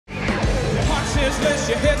says less,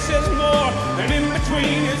 your head says more, and in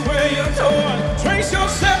between is where you're torn. Trace your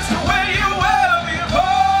steps to where you were before.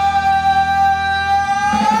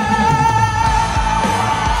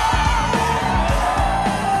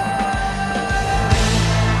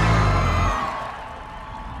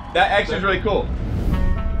 That action is really cool.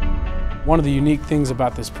 One of the unique things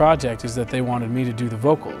about this project is that they wanted me to do the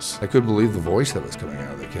vocals. I couldn't believe the voice that was coming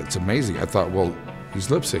out of the kid. It's amazing. I thought, well,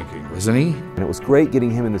 he's lip syncing, isn't he? And it was great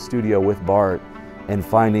getting him in the studio with Bart and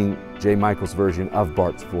finding J. Michael's version of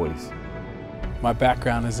Bart's voice. My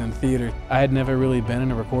background is in theater. I had never really been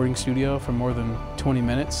in a recording studio for more than 20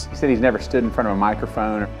 minutes. He said he's never stood in front of a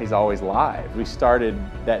microphone. He's always live. We started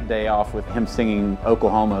that day off with him singing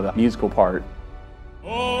Oklahoma, the musical part.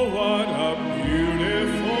 Oh, what a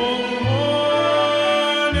beautiful morning.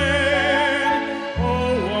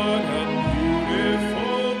 Oh, what a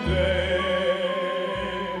beautiful day.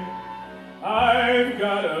 I've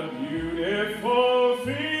got a beautiful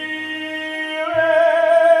feeling.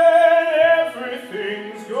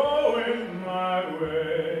 Everything's going my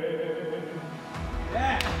way.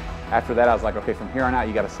 After that, I was like, okay, from here on out,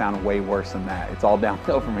 you got to sound way worse than that. It's all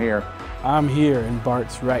downhill from here. I'm here and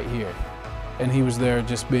Bart's right here. And he was there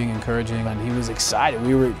just being encouraging, and he was excited.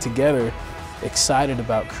 We were together excited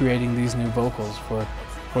about creating these new vocals for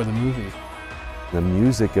the movie. The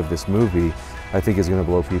music of this movie, I think, is going to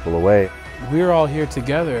blow people away. We're all here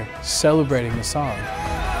together celebrating the song.